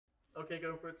Okay,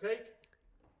 going for a take.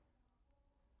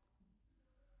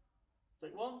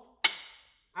 Take one.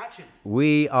 Action.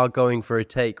 We are going for a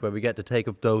take where we get to take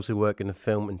of those who work in the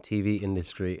film and TV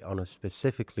industry on a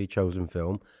specifically chosen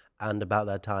film and about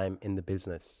their time in the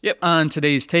business. Yep, and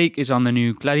today's take is on the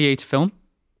new Gladiator film,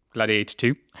 Gladiator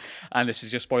II, and this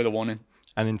is your spoiler warning.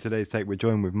 And in today's take, we're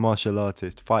joined with martial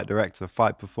artist, fight director,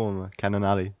 fight performer, Kenan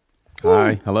Ali.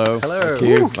 Hi, hello. Hello. Thank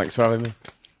you. Thanks for having me.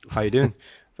 How you doing?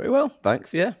 Very well,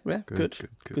 thanks. Yeah, good.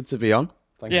 Good to be on.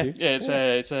 Thank you. Yeah,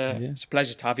 it's a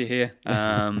pleasure to have you here.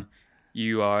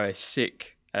 You are a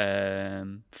sick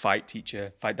fight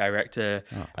teacher, fight director.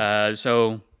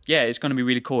 So yeah, it's going to be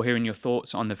really cool hearing your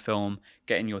thoughts on the film,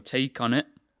 getting your take on it,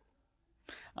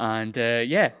 and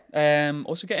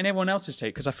also getting everyone else's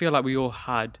take, because I feel like we all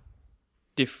had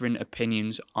different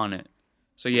opinions on it.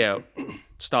 So yeah,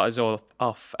 start us all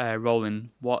off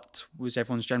rolling. What was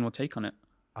everyone's general take on it?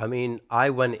 I mean, I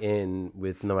went in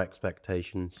with no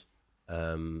expectations,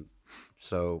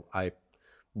 so I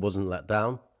wasn't let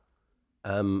down.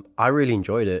 I really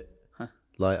enjoyed it.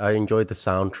 Like, I enjoyed the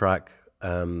soundtrack,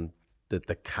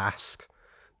 the cast,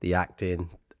 the acting,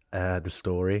 the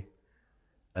story.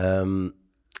 I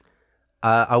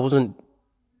wasn't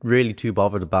really too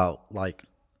bothered about like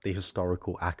the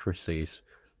historical accuracies.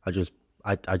 I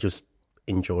just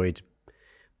enjoyed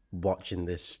watching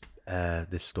this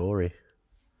story.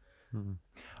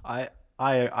 I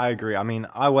agree. I mean,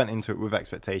 I went into it with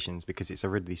expectations because it's a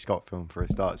Ridley Scott film for a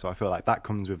start, so I feel like that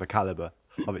comes with a caliber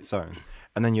of its own.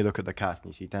 And then you look at the cast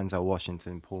and you see Denzel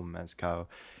Washington, Paul Mescal,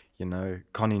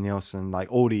 Connie Nielsen, like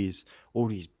all these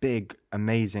big,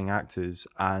 amazing actors,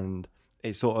 and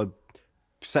it sort of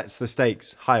sets the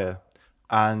stakes higher.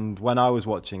 And when I was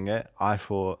watching it, I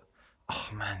thought, oh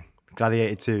man,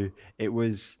 Gladiator 2, it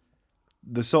was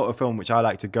the sort of film which I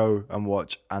like to go and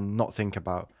watch and not think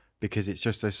about, because it's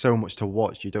just, there's so much to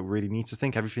watch. You don't really need to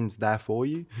think. Everything's there for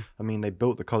you. I mean, they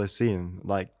built the Colosseum.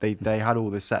 Like they had all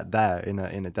the set there in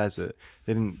a desert.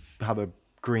 They didn't have a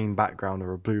green background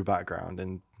or a blue background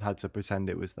and had to pretend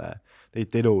it was there. They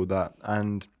did all that.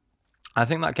 And I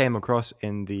think that came across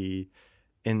in the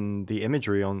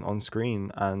imagery on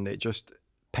screen, and it just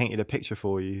painted a picture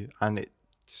for you. And it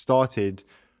started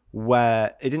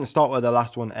where it didn't start where the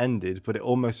last one ended, but it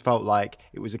almost felt like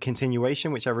it was a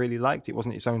continuation, which I really liked. It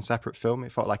wasn't its own separate film.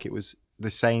 It felt like it was the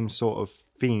same sort of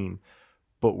theme,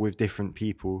 but with different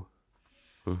people.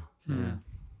 Yeah.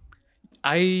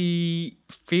 I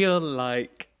feel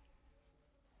like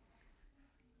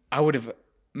I would have,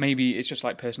 maybe it's just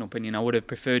like personal opinion, I would have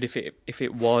preferred if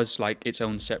it was like its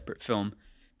own separate film.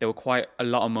 There were quite a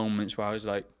lot of moments where I was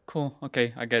like, cool,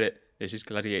 okay, I get it. This is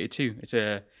Gladiator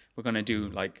 2. We're going to do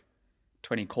like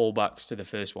 20 callbacks to the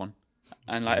first one.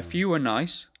 And like a few were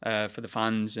nice for the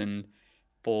fans and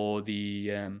for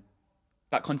the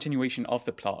that continuation of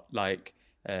the plot, like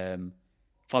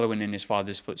following in his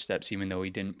father's footsteps, even though he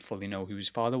didn't fully know who his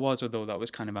father was, although that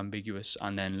was kind of ambiguous.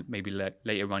 And then maybe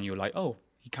later on you're like, oh,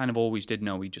 he kind of always did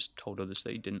know, he just told others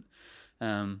that he didn't.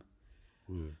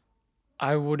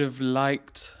 I would have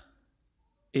liked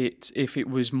it if it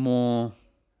was more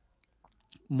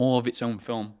of its own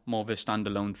film, more of a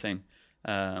standalone thing.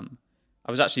 I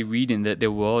was actually reading that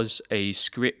there was a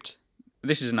script.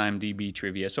 This is an IMDb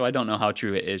trivia, so I don't know how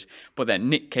true it is, but that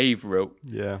Nick Cave wrote.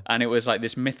 Yeah. And it was like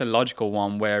this mythological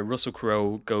one where Russell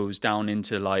Crowe goes down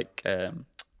into like, I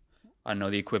don't know,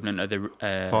 the equivalent of the...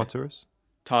 Tartarus?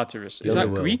 Tartarus. Is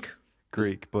that Greek?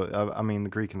 Greek, but I mean the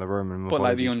Greek and the Roman. But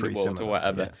like the underworld or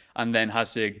whatever. Yeah. And then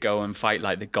has to go and fight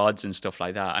like the gods and stuff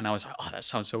like that. And I was like, oh, that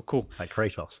sounds so cool. Like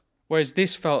Kratos. Whereas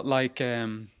this felt like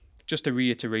just a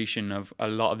reiteration of a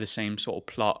lot of the same sort of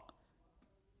plot.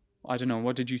 I don't know.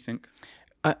 What did you think?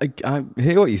 I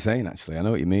hear what you're saying, actually. I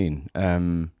know what you mean.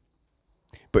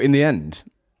 But in the end,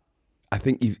 I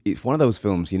think it's one of those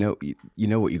films, you know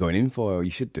what you're going in for, or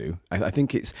you should do. I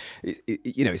think it's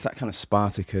that kind of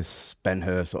Spartacus,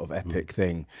 Ben-Hur sort of epic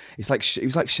thing. It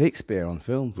was like Shakespeare on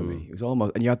film for me. It was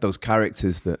almost, and you had those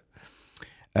characters that,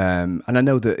 and I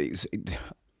know that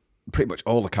pretty much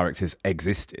all the characters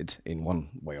existed in one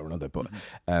way or another, but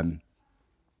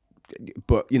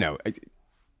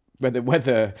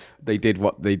whether they did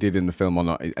what they did in the film or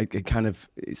not, it kind of,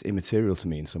 it's immaterial to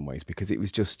me in some ways, because it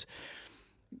was just,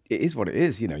 it is what it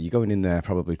is. You're going in there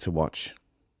probably to watch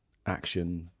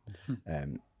action,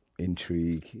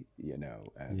 intrigue,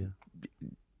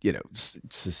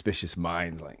 suspicious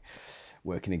minds like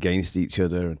working against each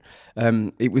other,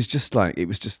 and it was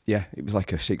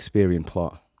like a Shakespearean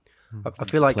plot. I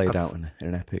feel like played out in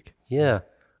an epic. Yeah,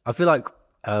 I feel like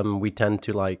we tend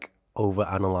to like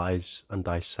overanalyze and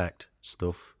dissect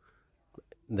stuff,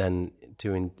 than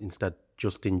to instead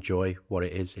just enjoy what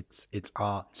it is. It's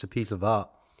art. It's a piece of art.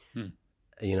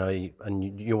 You know,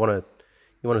 and you want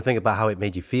to think about how it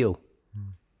made you feel,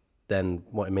 than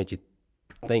what it made you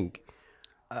think.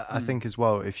 I think as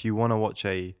well, if you want to watch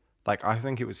I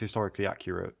think it was historically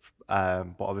accurate,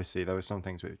 but obviously there were some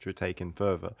things which were taken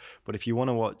further. But if you want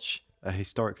to watch a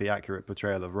historically accurate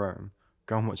portrayal of Rome,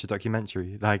 go and watch a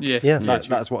documentary.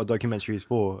 That's what a documentary is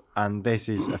for. And this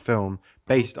is a film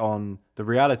based on the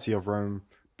reality of Rome,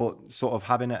 but sort of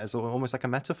having it as almost like a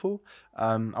metaphor.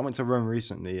 I went to Rome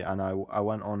recently, and I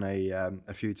went on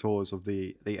a few tours of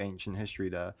the ancient history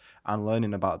there, and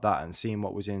learning about that and seeing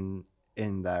what was in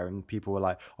there. And people were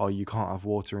like, oh, you can't have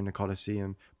water in the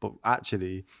Colosseum, but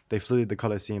actually they flooded the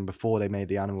Colosseum before they made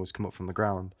the animals come up from the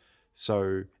ground.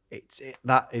 So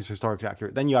that is historically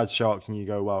accurate. Then you add sharks and you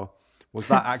go, well, was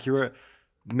that accurate?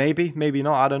 Maybe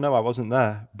not. I don't know. I wasn't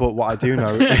there. But what I do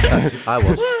know, I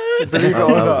was. Believe it or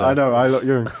not, I know. I look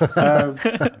young.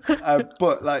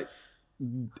 But like,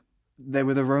 they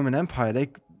were the Roman Empire.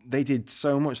 They did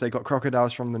so much. They got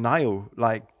crocodiles from the Nile.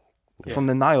 From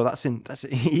the Nile. That's in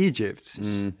Egypt.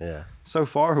 It's so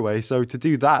far away. So to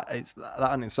do that,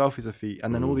 that in itself is a feat.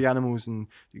 And then all the animals and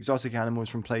exotic animals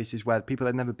from places where people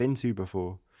had never been to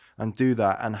before, and do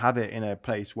that and have it in a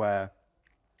place where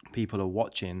people are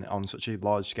watching on such a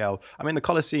large scale. I mean, the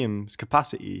Colosseum's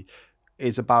capacity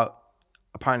is about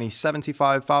apparently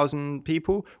 75,000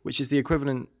 people, which is the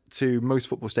equivalent to most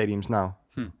football stadiums now,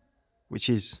 which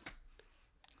is...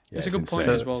 It's a good point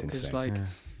as well, because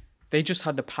they just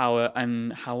had the power,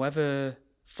 and however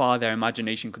far their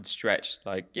imagination could stretch,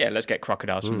 let's get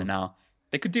crocodiles from the Nile.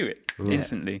 They could do it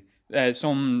instantly.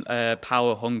 Some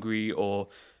power-hungry or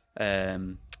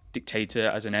dictator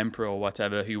as an emperor or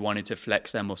whatever who wanted to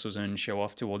flex their muscles and show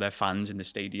off to all their fans in the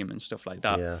stadium and stuff like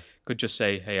that could just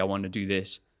say, hey, I want to do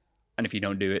this. And if you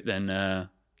don't do it, then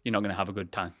you're not going to have a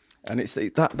good time. And it's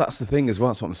that's the thing as well.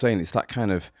 That's what I'm saying. It's that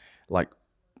kind of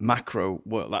macro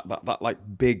world,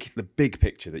 the big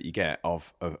picture that you get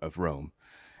of Rome.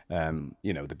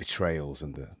 The betrayals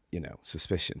and the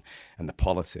suspicion and the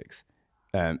politics,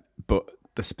 but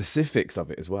the specifics of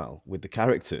it as well, with the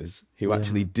characters who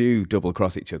actually do double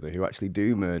cross each other, who actually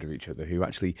do murder each other, who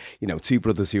actually, two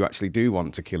brothers who actually do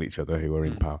want to kill each other, who are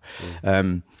in power.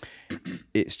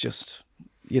 It's just,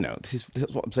 this is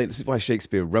what I'm saying. This is why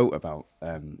Shakespeare wrote about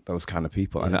those kind of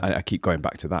people. And I keep going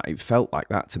back to that. It felt like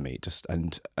that to me.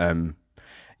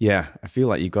 I feel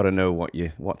like you've got to know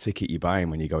what ticket you're buying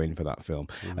when you go in for that film.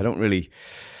 I don't really,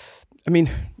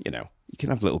 you can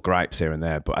have little gripes here and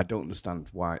there, but I don't understand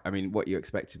why. I mean, what you're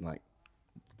expecting, like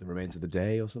The Remains of the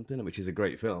Day or something, which is a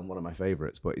great film, one of my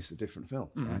favorites, but it's a different film,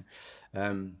 right?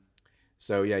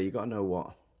 So yeah, you got to know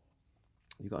what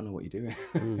you're doing,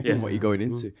 what you're going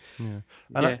into.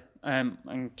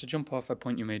 And to jump off a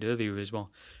point you made earlier as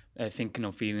well, thinking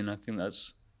or feeling, I think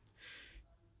that's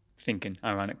thinking,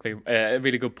 ironically, a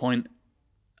really good point.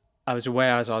 I was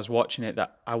aware as I was watching it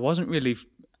that I wasn't really.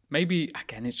 Maybe,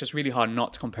 again, it's just really hard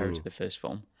not to compare it to the first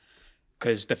film,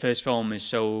 because the first film is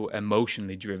so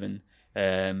emotionally driven.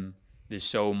 There's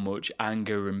so much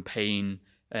anger and pain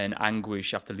and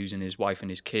anguish after losing his wife and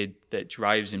his kid that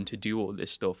drives him to do all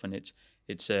this stuff, and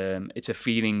it's a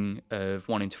feeling of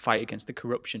wanting to fight against the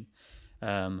corruption.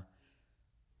 I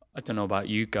don't know about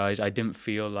you guys, I didn't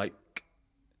feel like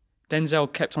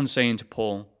Denzel kept on saying to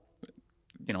Paul,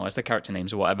 as the character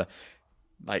names or whatever,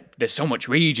 there's so much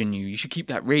rage in you. You should keep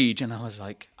that rage. And I was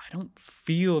like, I don't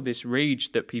feel this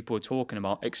rage that people are talking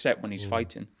about, except when he's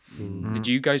fighting. Did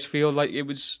you guys feel like it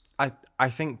was? I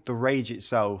think the rage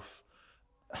itself,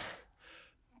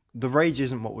 the rage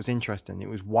isn't what was interesting. It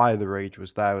was why the rage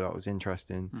was there that was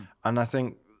interesting. And I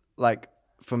think,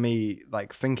 for me,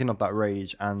 thinking of that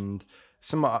rage, and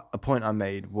a point I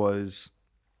made was,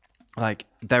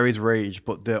 there is rage,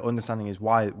 but the understanding is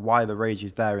why the rage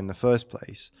is there in the first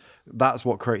place. That's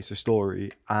what creates the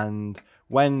story. And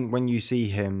when you see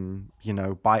him,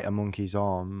 bite a monkey's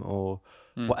arm or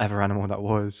whatever animal that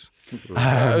was,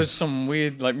 that was some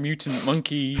weird mutant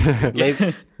monkey.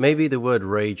 Maybe the word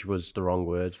rage was the wrong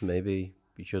word. Maybe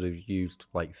we should have used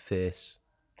fierce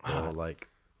or a.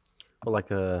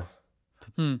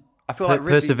 I feel like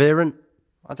perseverant.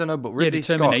 I don't know, but Ridley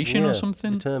determination Scott, or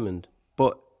something. Determined.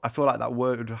 But I feel like that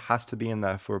word has to be in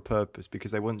there for a purpose,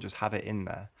 because they wouldn't just have it in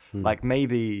there.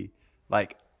 Maybe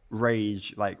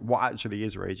rage, what actually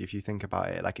is rage, if you think about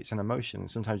it, it's an emotion, and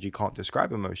sometimes you can't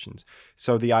describe emotions.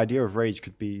 So the idea of rage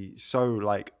could be so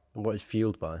what it's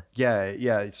fueled by.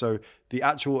 Yeah. So the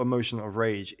actual emotion of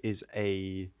rage is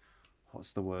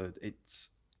what's the word? It's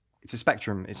a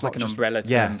spectrum. It's not an umbrella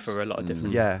term for a lot of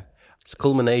different. It's a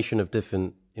culmination of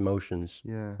different emotions.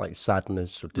 Yeah. Like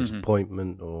sadness or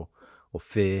disappointment or or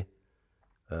fear,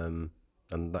 and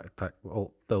that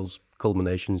all those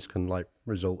culminations can like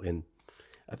result in.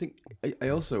 I think I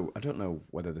also, I don't know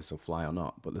whether this will fly or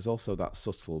not, but there's also that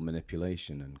subtle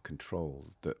manipulation and control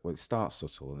that, well, it starts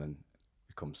subtle and then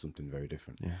becomes something very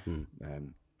different. Yeah.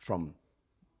 From,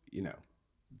 you know,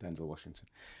 Denzel Washington,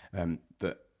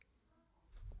 that,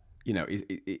 you know,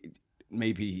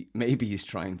 maybe he's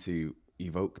trying to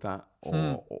evoke that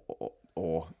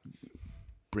or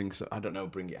bring, I don't know,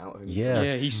 bring it out of him.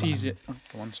 Yeah, he sees it. Oh,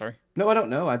 go on, sorry. No, I don't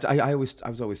know. I was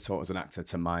always taught as an actor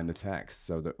to mind the text,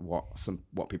 so that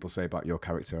what people say about your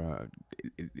character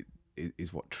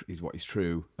is what is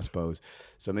true, I suppose.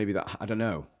 So maybe that, I don't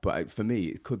know, but for me,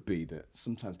 it could be that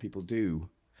sometimes people do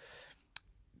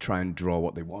try and draw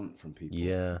what they want from people.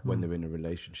 Yeah. When they're in a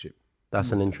relationship.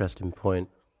 That's an interesting point.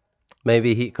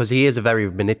 Maybe because he is a very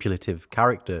manipulative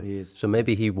character. He is. So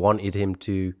maybe he wanted him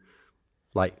to,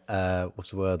 like, what's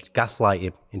the word? Gaslight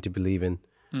him into believing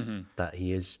that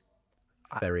he is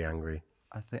very angry.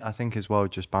 I think as well,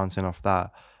 just bouncing off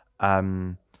that,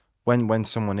 when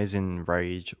someone is in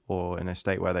rage or in a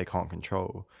state where they can't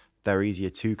control, they're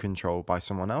easier to control by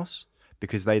someone else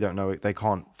because they don't know, they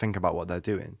can't think about what they're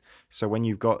doing. So when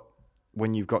you've got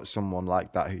someone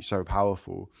like that who's so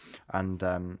powerful, and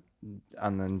then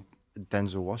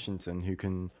Denzel Washington, who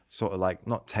can sort of like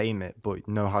not tame it but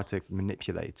know how to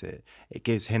manipulate it, it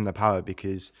gives him the power,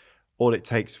 because all it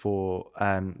takes for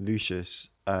Lucius,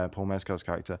 Paul Mescal's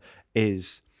character,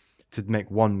 is to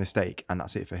make one mistake and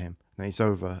that's it for him, and he's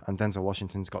over. And Denzel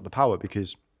Washington's got the power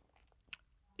because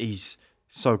he's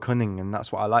so cunning, and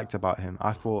that's what I liked about him.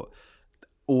 I thought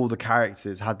all the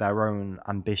characters had their own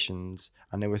ambitions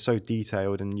and they were so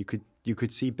detailed, and you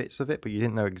could see bits of it but you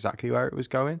didn't know exactly where it was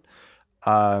going.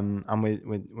 And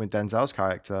with Denzel's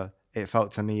character, it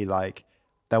felt to me like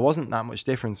there wasn't that much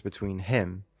difference between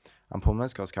him and Paul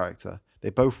Mescal's character.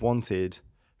 They both wanted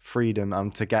freedom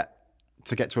and to get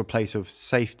to a place of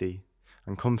safety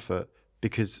and comfort,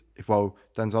 because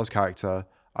Denzel's character,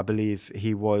 I believe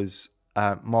he was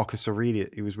Marcus Aurelius.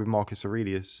 He was with Marcus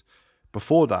Aurelius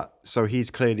before that, so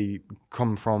he's clearly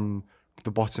come from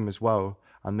the bottom as well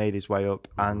and made his way up.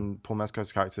 And Paul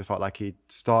Mescal's character felt like he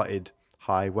started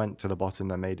high, went to the bottom,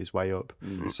 then made his way up.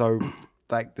 So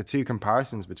like the two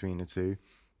comparisons between the two,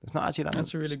 there's not actually that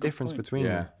much really difference between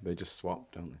Yeah, them. they just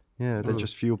swap, don't they? Yeah, they're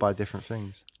just fueled by different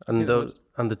things. And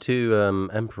the two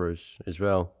emperors as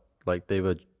well, like they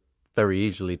were very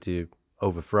easily to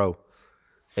overthrow.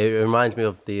 It reminds me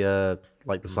of the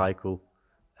like the cycle.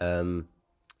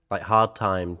 Like hard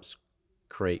times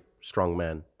create strong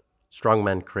men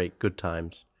create good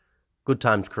times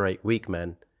create weak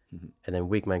men, and then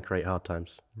weak men create hard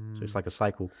times. So it's like a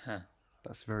cycle.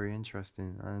 That's very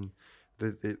interesting. And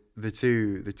the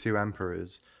two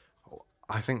emperors,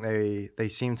 I think they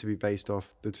seem to be based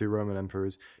off the two Roman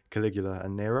emperors, Caligula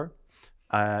and Nero.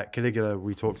 Caligula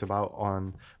we talked about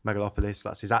on Megalopolis.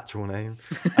 That's his actual name,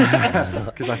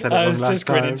 because I said it wrong last time. I was just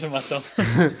grinning to myself.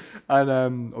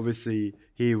 And obviously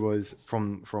he was,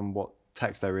 from what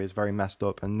text there is, very messed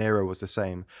up, and Nero was the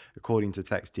same. According to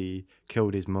text, he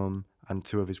killed his mum and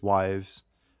two of his wives,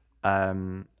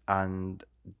 and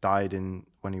died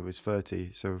when he was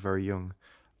 30, so very young.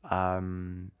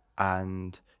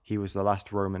 And he was the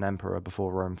last Roman emperor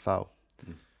before Rome fell.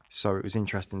 So it was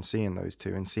interesting seeing those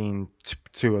two, and seeing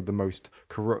two of the most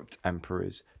corrupt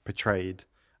emperors portrayed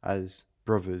as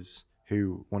brothers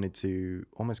who wanted to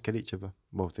almost kill each other.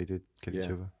 Well, they did kill each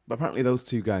other. But apparently those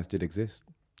two guys did exist.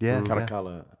 Yeah.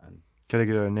 Caracalla and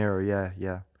Caligula and Nero,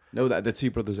 yeah. No, that the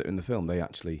two brothers that are in the film, they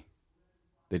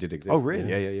did exist. Oh, really?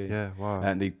 Yeah. Yeah, wow.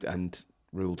 And they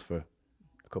ruled for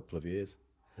a couple of years.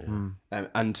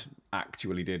 And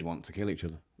actually did want to kill each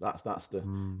other. That's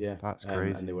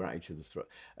crazy. And they were at each other's throat.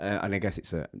 And I guess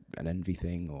it's an envy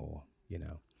thing, or you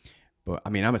know. But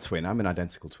I mean, I'm a twin. I'm an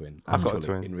identical twin. I've got a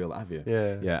twin in real. Have you?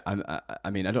 Yeah.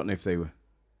 I mean, I don't know if they were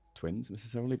twins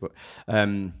necessarily, but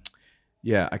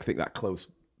I think that close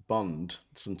bond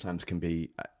sometimes can be.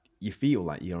 You feel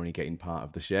like you're only getting part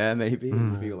of the share. Maybe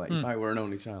you feel like if I were an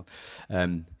only child,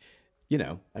 you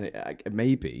know, and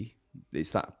maybe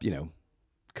it's that, you know,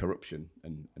 corruption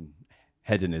and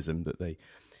hedonism that they,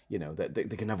 you know, that they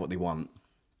can have what they want,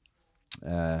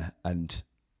 and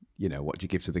you know, what do you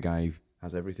give to the guy who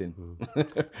has everything?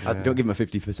 Don't give him a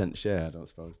 50% share, I don't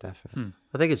suppose. Definitely.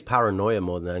 I think it's paranoia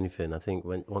more than anything. I think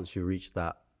once you reach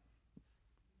that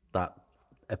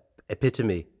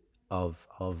epitome of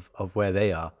where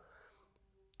they are,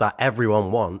 that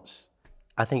everyone wants,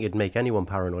 I think it'd make anyone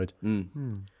paranoid.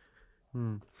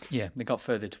 Yeah, they got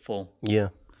further to fall. Yeah.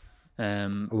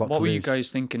 What were you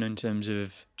guys thinking in terms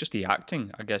of just the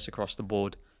acting, I guess, across the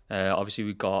board? Obviously,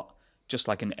 we got just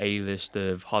like an A-list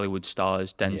of Hollywood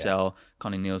stars: Denzel,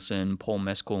 Connie Nielsen, Paul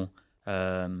Mescal,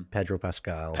 Pedro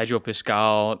Pascal.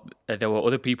 There were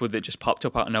other people that just popped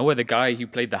up out of nowhere. The guy who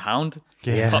played the Hound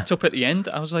popped up at the end.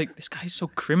 I was like, this guy's so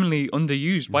criminally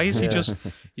underused. Why is he just?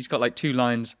 He's got like 2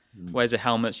 lines. Wears a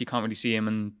helmet, so you can't really see him.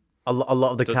 And a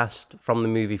lot of the cast from the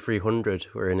movie 300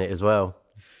 were in it as well.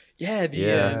 Yeah,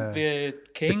 the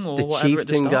king or the whatever at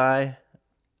the chieftain start.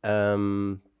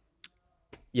 guy.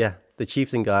 The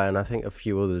chieftain guy, and I think a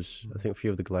few others. I think a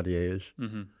few of the gladiators.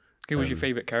 Who was your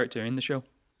favorite character in the show?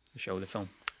 The film.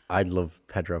 I love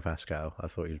Pedro Pascal. I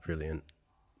thought he was brilliant.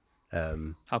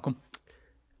 How come?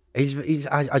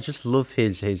 I just love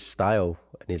his style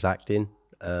and his acting,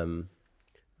 and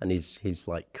his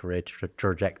like career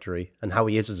trajectory and how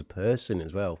he is as a person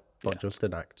as well, not just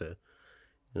an actor.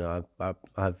 You know, I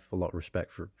have a lot of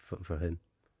respect for him.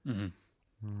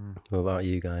 What about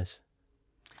you guys?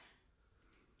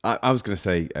 I was going to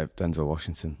say Denzel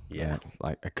Washington. Yeah.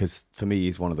 Because for me,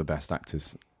 he's one of the best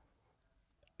actors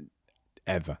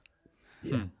ever.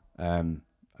 Yeah.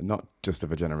 Not just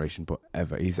of a generation, but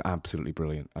ever. He's absolutely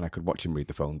brilliant, and I could watch him read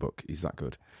the phone book. He's that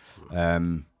good.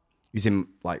 He's in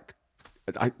like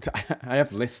I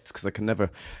have lists because I can never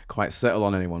quite settle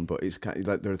on anyone, but it's kind of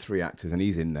like there are 3 actors, and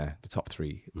he's in there, the top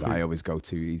 3 that I always go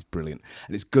to. He's brilliant,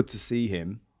 and it's good to see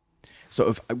him. Sort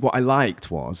of what I liked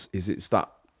it's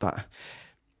that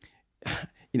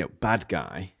bad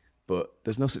guy. But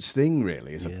there's no such thing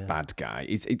really as a bad guy.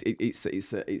 It's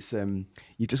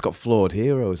you've just got flawed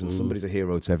heroes, and somebody's a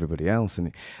hero to everybody else,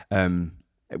 and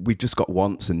we've just got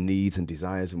wants and needs and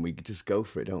desires, and we just go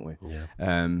for it, don't we? Yeah.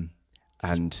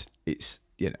 And it's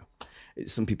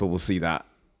some people will see that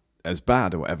as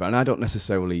bad or whatever, and I don't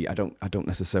necessarily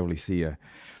see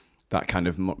that kind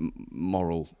of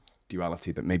moral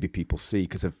duality that maybe people see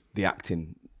because of the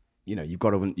acting. You've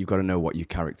got to know what your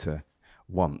character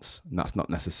wants, and that's not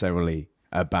necessarily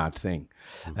a bad thing.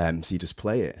 So you just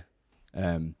play it,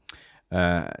 and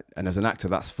as an actor,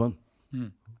 that's fun.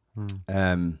 We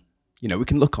can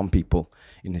look on people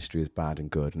in history as bad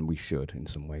and good, and we should in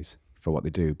some ways for what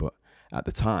they do, but at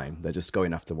the time they're just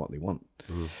going after what they want.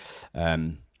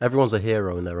 Everyone's a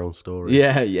hero in their own story.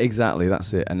 Yeah, exactly,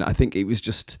 that's it. And I think it was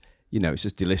just it's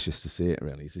just delicious to see it,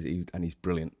 really. And he's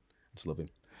brilliant. I just love him.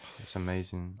 It's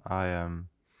amazing.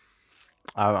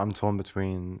 I'm torn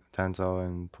between Denzel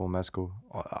and Paul Mescal.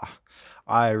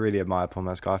 I really admire Paul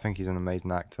Mescal. I think he's an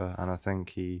amazing actor, and I think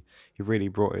he really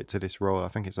brought it to this role. I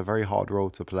think it's a very hard role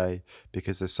to play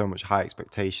because there's so much high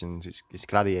expectations. It's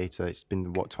Gladiator. It's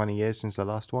been 20 years since the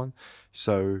last one,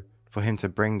 so for him to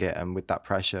bring it and with that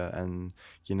pressure and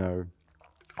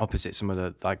opposite some of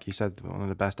the, like you said, one of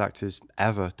the best actors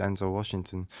ever, Denzel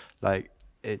Washington, like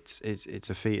it's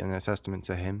a feat and a testament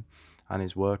to him and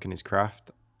his work and his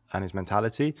craft and his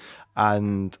mentality,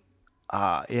 and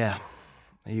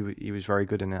he was very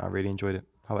good in it. I really enjoyed it.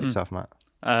 How about yourself, Matt?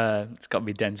 It's got to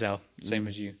be Denzel, same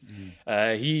as you.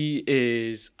 He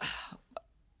is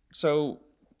so.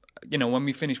 When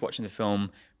we finish watching the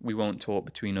film, we won't talk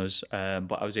between us,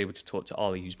 but I was able to talk to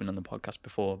Ollie, who's been on the podcast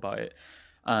before, about it,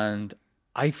 and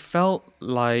I felt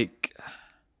like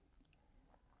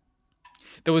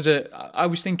I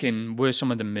was thinking, were some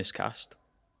of them miscast?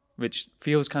 Which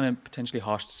feels kind of potentially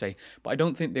harsh to say, but I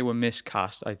don't think they were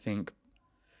miscast. I think,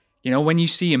 when you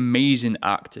see amazing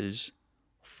actors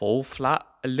fall flat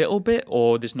a little bit,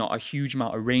 or there's not a huge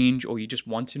amount of range, or you just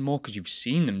wanted more because you've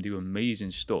seen them do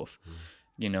amazing stuff,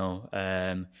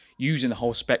 using the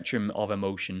whole spectrum of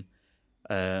emotion,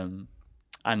 and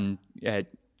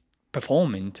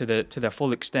performing to their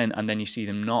full extent, and then you see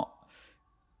them not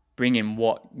bring in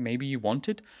what maybe you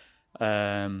wanted.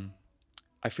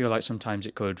 I feel like sometimes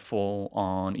it could fall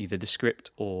on either the script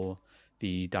or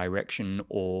the direction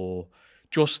or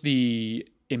just the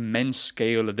immense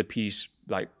scale of the piece,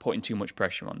 like putting too much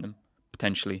pressure on them,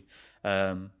 potentially.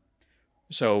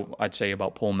 So I'd say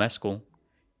about Paul Mescal,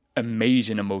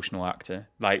 amazing emotional actor,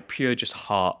 like pure just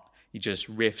heart. He just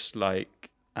riffs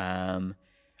and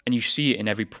you see it in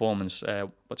every performance.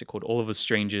 What's it called? All of Us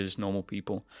Strangers, Normal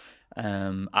People,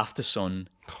 After Sun.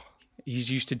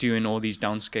 He's used to doing all these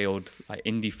downscaled like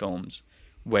indie films,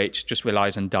 which just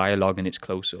relies on dialogue and its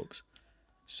close-ups.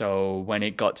 So when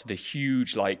it got to the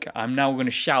huge, like, I'm now going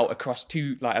to shout across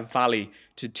a valley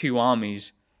to 2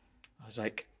 armies, I was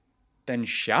like, then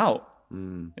shout.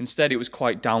 Instead, it was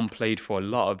quite downplayed for a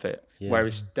lot of it. Yeah.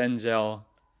 Whereas Denzel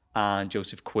and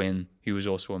Joseph Quinn, who was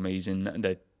also amazing,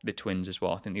 the twins as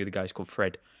well. I think the other guy's called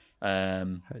Fred.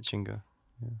 Chinga.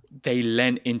 Yeah. They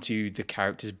lent into the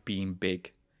characters being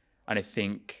big. And I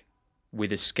think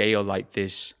with a scale like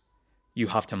this, you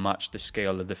have to match the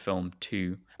scale of the film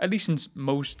too. At least in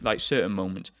most, like, certain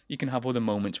moments. You can have other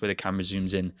moments where the camera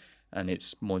zooms in and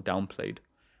it's more downplayed.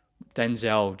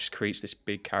 Denzel just creates this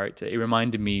big character. It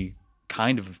reminded me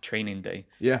kind of Training Day,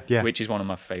 Yeah. which is one of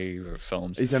my favorite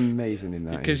films. He's amazing in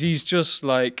that. Because he's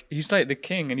like the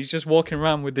king, and he's just walking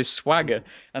around with this swagger,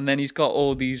 and then he's got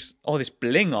all this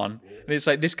bling on, and it's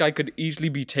like this guy could easily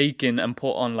be taken and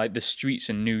put on like the streets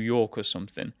in New York or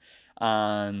something.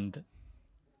 And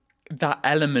that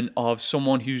element of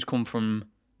someone who's come from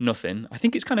nothing, I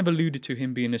think it's kind of alluded to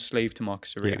him being a slave to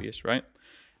Marcus Aurelius, right?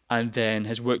 And then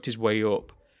has worked his way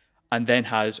up, and then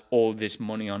has all this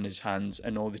money on his hands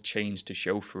and all the chains to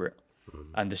show for it,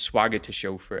 and the swagger to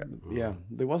show for it. Yeah,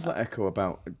 there was that echo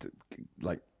about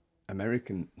like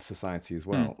American society as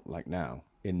well, like now,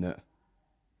 in that,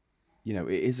 you know,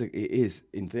 it is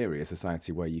in theory a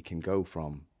society where you can go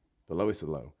from the lowest of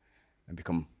the low and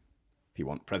become, if you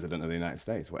want, president of the United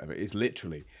States, whatever. It's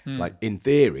literally like, in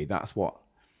theory, that's what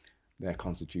their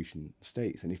constitution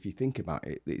states. And if you think about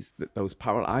it, it's that those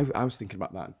parallel. I was thinking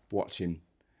about that watching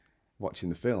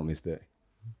the film, is that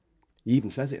he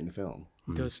even says it in the film.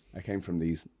 He does. I came from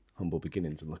these humble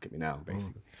beginnings, and look at me now,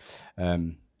 basically.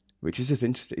 Which is just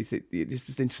interesting. It's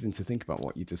just interesting to think about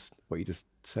what you just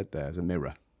said there as a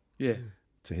mirror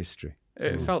to history.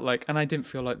 It felt like, and I didn't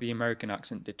feel like the American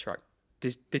accent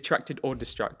detracted or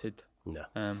distracted. No.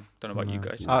 Don't know about you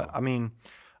guys. I mean,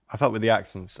 I felt with the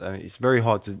accents, it's very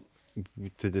hard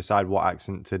to decide what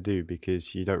accent to do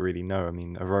because you don't really know. I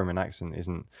mean, a Roman accent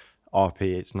isn't RP,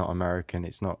 it's not American,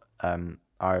 it's not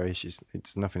Irish,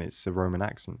 it's nothing. It's a Roman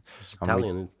accent. It's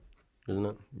Italian, isn't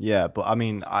it? Yeah, but I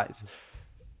mean,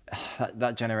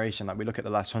 that generation, like we look at the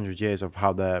last 100 years of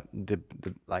how the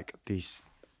like this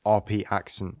RP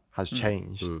accent has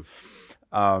changed,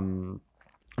 and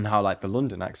how like the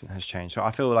London accent has changed. So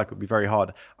I feel like it would be very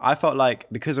hard. I felt like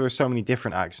because there were so many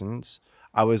different accents,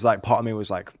 I was like, part of me was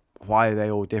like, why are they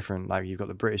all different? Like you've got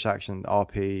the British accent,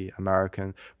 RP,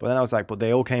 American, but then I was like, but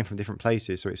they all came from different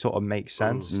places, so it sort of makes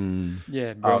sense.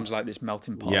 Yeah, Rome's like this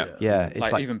melting pot. Yeah,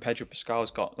 it's like even Pedro Pascal's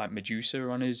got like Medusa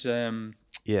on his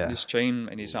this chain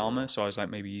and his armor. So I was like,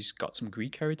 maybe he's got some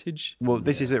Greek heritage. Well,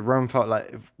 this is it. Rome felt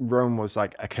like Rome was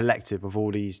like a collective of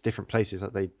all these different places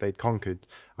that they'd conquered,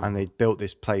 and they built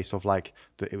this place of like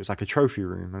it was like a trophy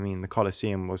room. I mean, the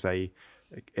Colosseum was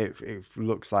it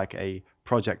looks like a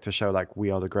project to show like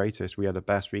we are the greatest, we are the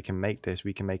best, we can make this,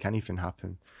 we can make anything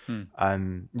happen.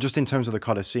 Just in terms of the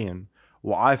Colosseum,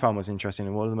 what I found was interesting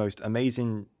and one of the most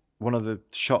amazing, one of the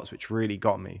shots which really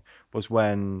got me was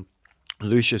when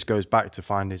Lucius goes back to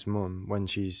find his mum when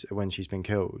she's been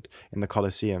killed in the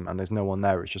Colosseum, and there's no one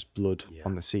there, it's just blood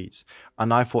on the seats.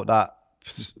 And I thought that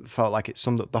felt like it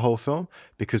summed up the whole film,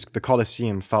 because the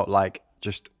Colosseum felt like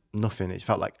just nothing. It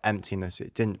felt like emptiness.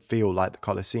 It didn't feel like the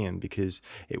Colosseum because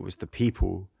it was the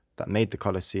people that made the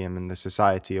Colosseum and the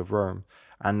society of Rome.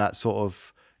 And that sort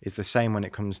of is the same when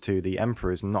it comes to the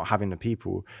emperors not having the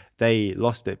people. They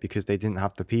lost it because they didn't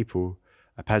have the people.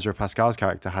 Pedro Pascal's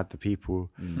character had the people.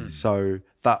 So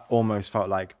that almost felt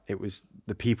like it was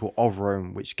the people of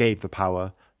Rome which gave the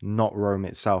power, not Rome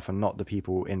itself, and not the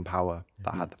people in power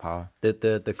that had the power.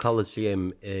 The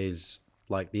Colosseum is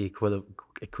like the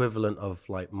equivalent of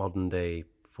like modern day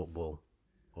football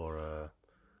or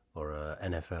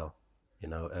NFL. You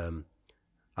know,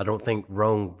 I don't think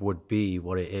Rome would be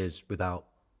what it is without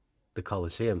the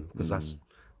Colosseum, because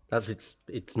that's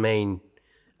its main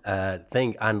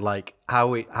thing, and like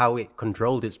how it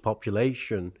controlled its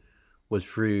population was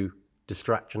through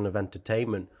distraction of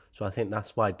entertainment. So I think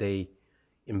that's why they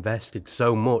invested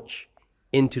so much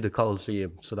into the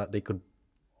Colosseum, so that they could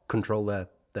control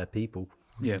their people.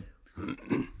 Yeah.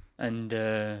 And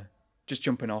just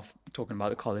jumping off, talking about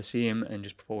the Colosseum, and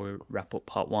just before we wrap up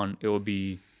part one, it would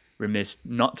be remiss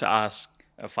not to ask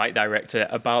a fight director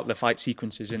about the fight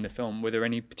sequences in the film. Were there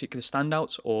any particular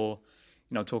standouts, or,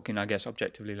 you know, talking, I guess,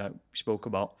 objectively, like we spoke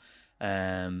about,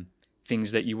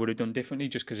 things that you would have done differently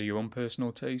just because of your own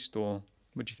personal taste, or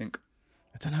what do you think?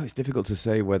 I don't know. It's difficult to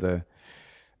say whether.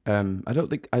 I don't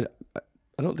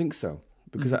think so,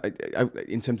 because I,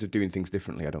 in terms of doing things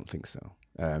differently, I don't think so.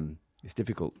 It's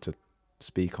difficult to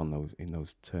speak on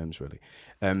those terms, really.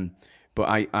 But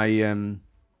I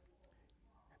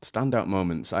standout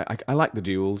moments. I like the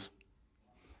duels.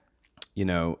 You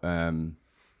know,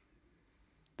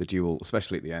 the duel,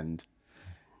 especially at the end,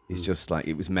 is just like,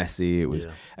 it was messy. It was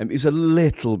it was a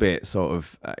little bit sort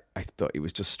of. I thought it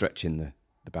was just stretching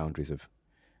the boundaries of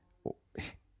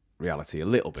reality a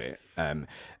little bit.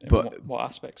 But what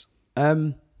aspects?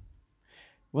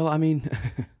 Well, I mean,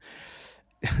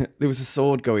 there was a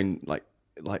sword going like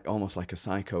almost like a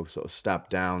psycho, sort of stabbed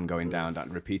down, going down,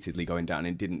 repeatedly going down,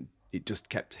 and it just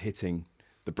kept hitting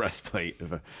the breastplate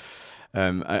of a.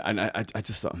 And I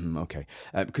just thought, okay,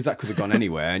 because that could have gone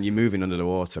anywhere, and you're moving under the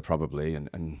water probably, and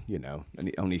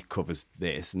it only covers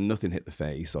this, and nothing hit the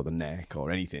face or the neck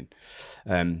or anything,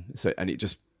 and it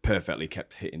just perfectly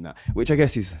kept hitting that, which I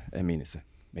guess is, I mean,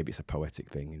 maybe it's a poetic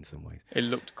thing in some ways. It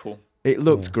looked cool. It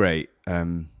looked great,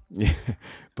 yeah,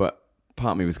 but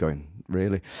part of me was going,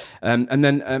 really, and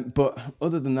then, but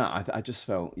other than that, I just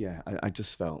felt, I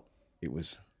just felt it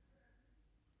was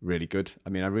really good. I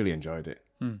mean, I really enjoyed it.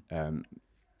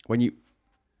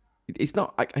 It's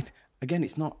not, again,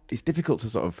 it's difficult to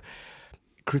sort of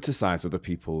criticize other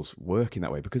people's work in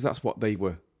that way, because that's what they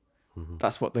were,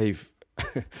 that's what they've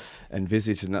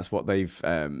envisaged, and that's what they've,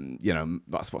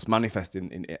 that's what's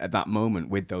manifesting at that moment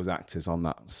with those actors on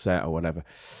that set or whatever.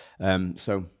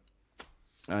 So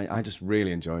I just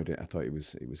really enjoyed it. I thought it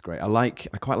was great. I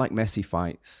quite like messy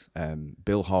fights.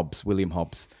 William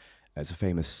Hobbs, is a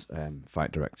famous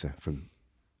fight director from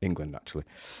England, actually.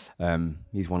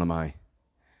 He's one of my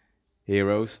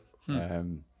heroes.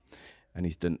 And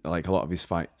he's done, like, a lot of his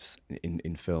fights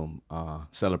in film are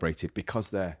celebrated because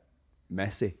they're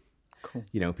messy. Cool.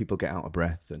 People get out of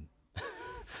breath and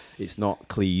it's not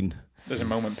clean. There's a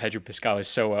moment Pedro Pascal is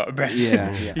so out of breath.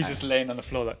 Yeah. He's just laying on the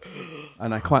floor like.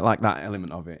 And I quite like that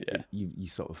element of it. Yeah. You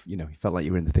sort of, you felt like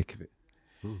you were in the thick of it.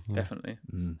 Definitely.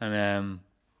 And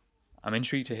I'm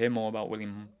intrigued to hear more about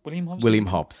William Hobbs. William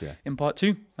Hobbs, yeah. In part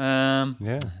 2.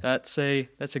 Yeah. That's a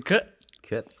cut.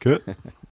 Kit. Good.